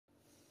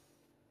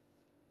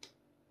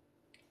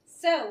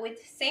So with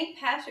St.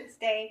 Patrick's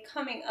Day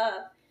coming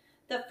up,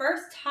 the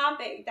first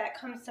topic that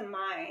comes to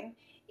mind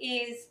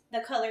is the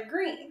color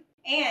green.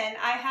 And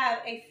I have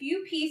a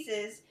few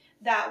pieces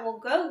that will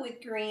go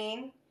with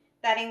green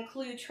that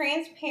include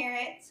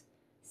transparent,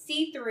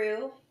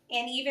 see-through,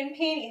 and even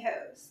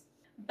pantyhose.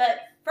 But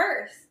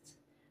first,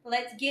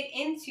 let's get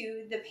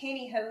into the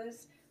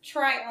pantyhose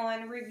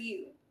try-on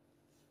review.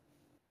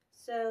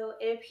 So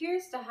it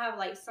appears to have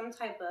like some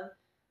type of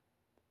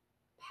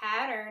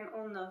pattern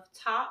on the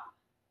top.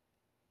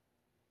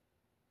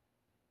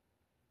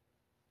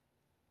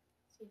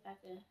 See if I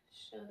can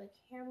show the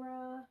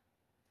camera.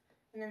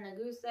 And then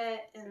the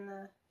gusset and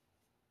the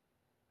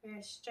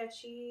very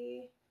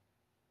stretchy.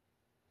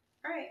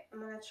 All right, I'm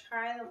gonna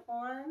try them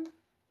on.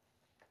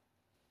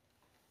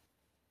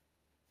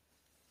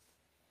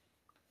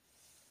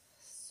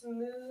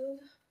 Smooth.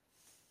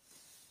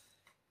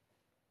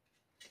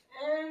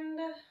 And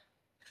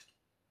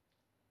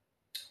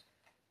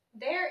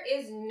there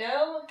isn't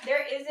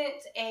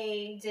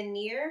a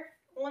denier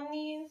on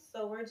these,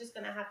 so we're just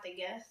gonna have to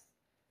guess.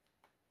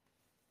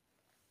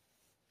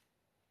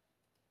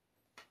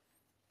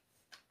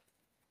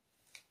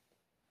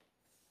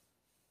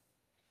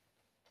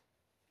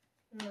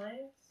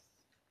 Nice.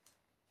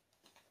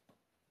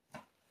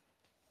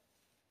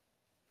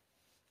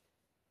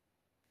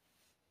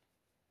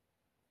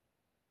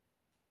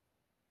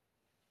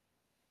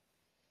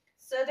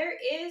 So there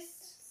is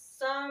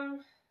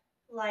some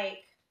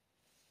like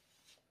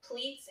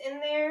pleats in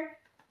there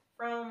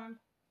from,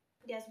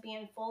 I guess,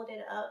 being folded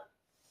up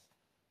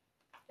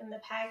in the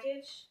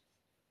package.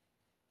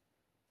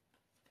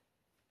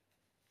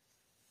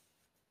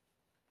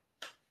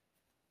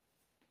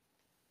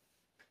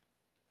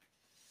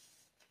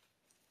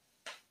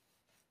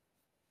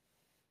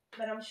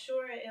 But I'm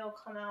sure it'll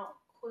come out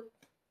quick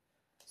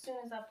as soon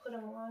as I put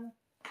them on.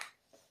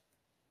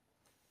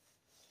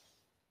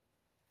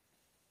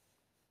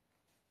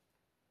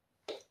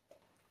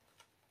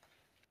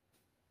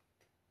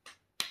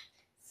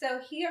 So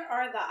here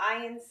are the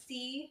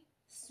INC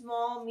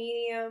small,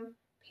 medium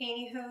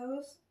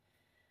pantyhose.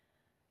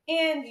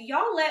 And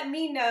y'all let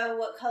me know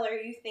what color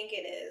you think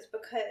it is,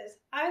 because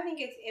I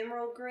think it's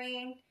emerald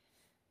green,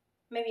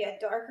 maybe a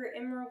darker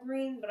emerald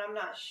green, but I'm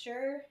not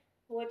sure.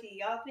 What do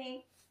y'all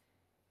think?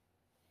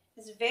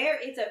 It's a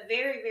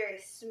very, very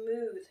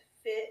smooth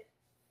fit.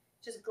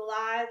 Just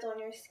glides on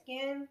your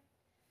skin.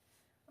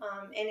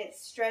 And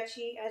it's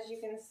stretchy, as you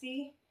can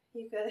see.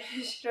 You could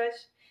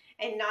stretch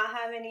and not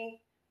have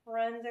any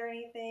runs or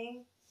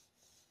anything.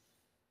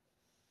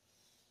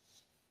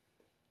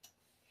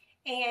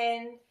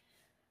 And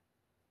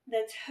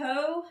the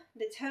toe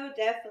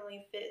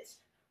definitely fits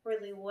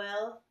really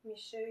well. Let me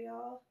show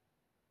y'all.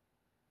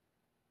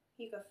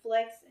 You can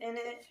flex in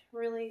it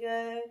really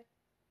good.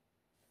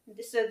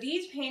 So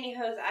these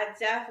pantyhose, I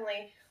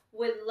definitely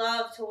would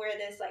love to wear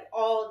this like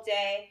all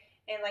day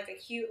in like a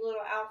cute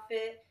little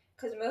outfit,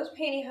 because most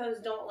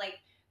pantyhose don't like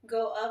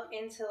go up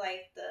into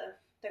like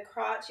the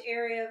crotch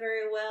area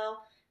very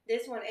well.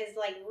 This one is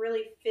like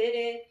really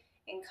fitted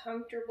and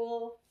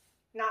comfortable,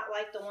 not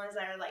like the ones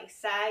that are like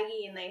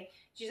saggy and you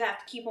just have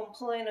to keep on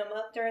pulling them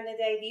up during the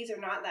day. These are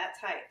not that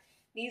tight.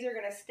 These are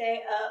gonna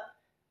stay up,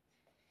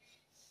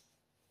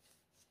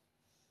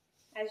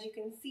 as you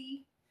can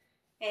see,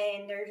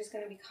 and they're just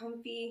gonna be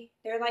comfy.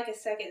 They're like a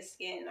second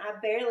skin. I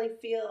barely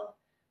feel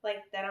like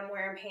that I'm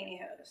wearing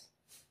pantyhose.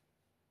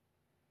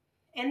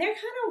 And they're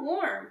kind of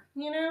warm,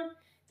 you know?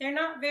 They're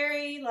not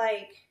very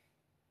like,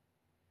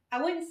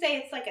 I wouldn't say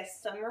it's like a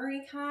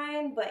summery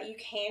kind, but you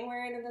can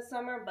wear it in the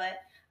summer, but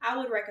I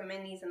would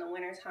recommend these in the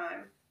winter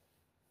time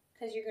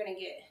because you're gonna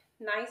get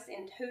nice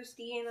and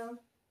toasty in them.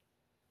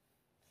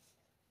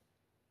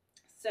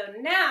 So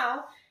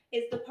now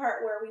is the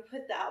part where we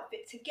put the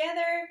outfit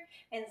together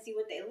and see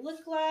what they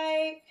look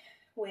like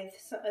with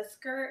a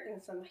skirt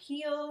and some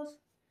heels.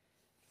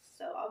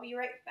 So I'll be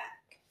right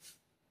back.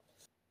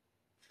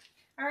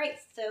 All right,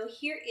 so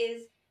here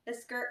is the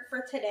skirt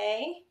for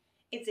today.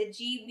 It's a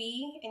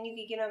GB, and you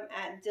can get them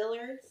at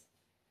Dillard's,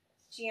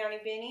 Gianni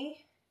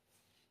Benny.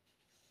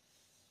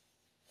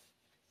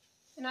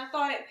 And I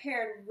thought it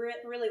paired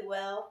really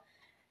well.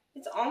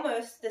 It's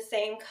almost the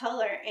same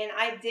color, and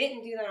I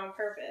didn't do that on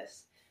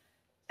purpose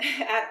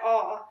at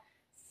all.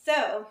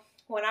 So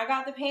when I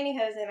got the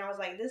pantyhose in, I was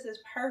like, this is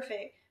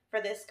perfect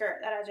for this skirt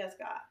that I just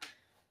got.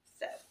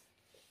 So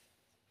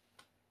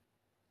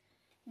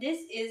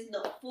this is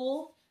the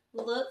full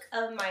look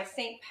of my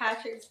St.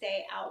 Patrick's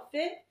Day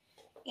outfit.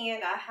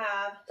 And I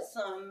have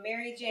some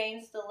Mary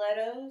Jane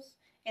stilettos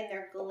and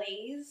their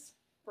Glaze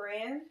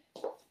brand.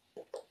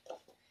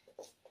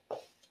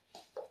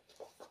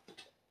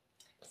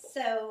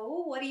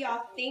 So what do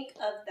y'all think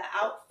of the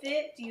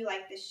outfit? Do you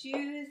like the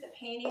shoes, the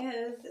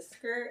pantyhose, the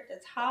skirt, the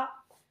top?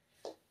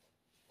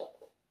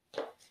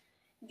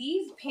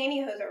 These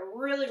pantyhose are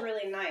really,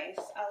 really nice.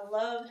 I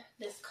love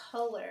this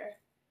color.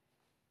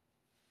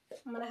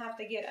 I'm gonna have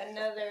to get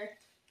another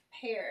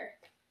pair.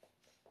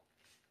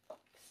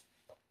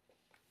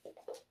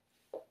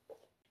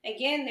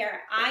 Again,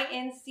 they're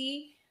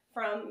INC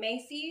from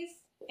Macy's,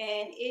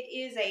 and it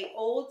is a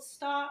old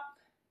stock,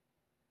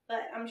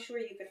 but I'm sure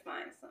you could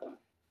find some.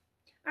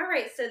 All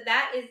right, so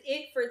that is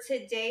it for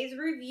today's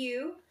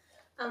review.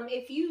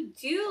 If you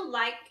do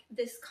like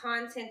this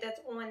content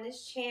that's on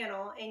this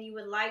channel and you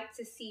would like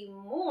to see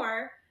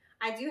more,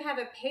 I do have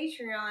a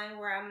Patreon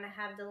where I'm going to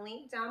have the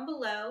link down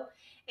below,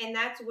 and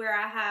that's where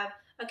I have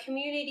a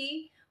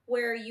community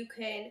where you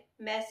can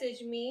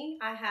message me.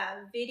 I have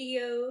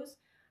videos,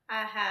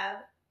 I have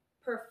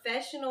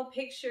professional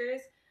pictures,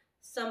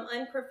 some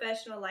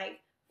unprofessional like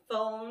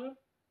phone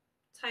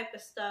type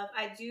of stuff.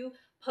 I do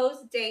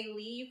post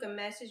daily. You can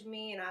message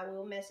me and I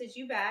will message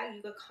you back.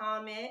 You can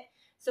comment.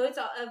 So it's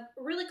a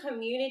really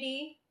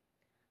community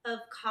of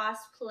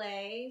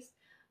cosplays,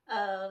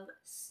 of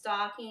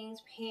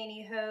stockings,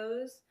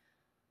 pantyhose,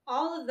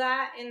 all of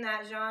that in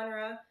that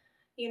genre.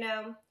 You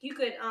know, you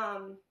could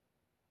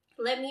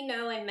let me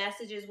know in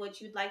messages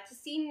what you'd like to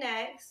see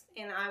next,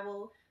 and I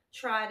will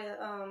try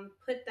to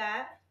put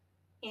that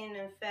in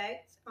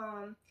effect.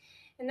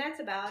 And that's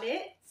about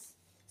it.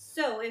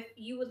 So if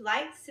you would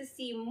like to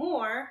see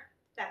more,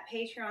 that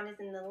Patreon is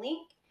in the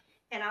link,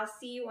 and I'll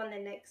see you on the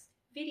next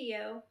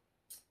video.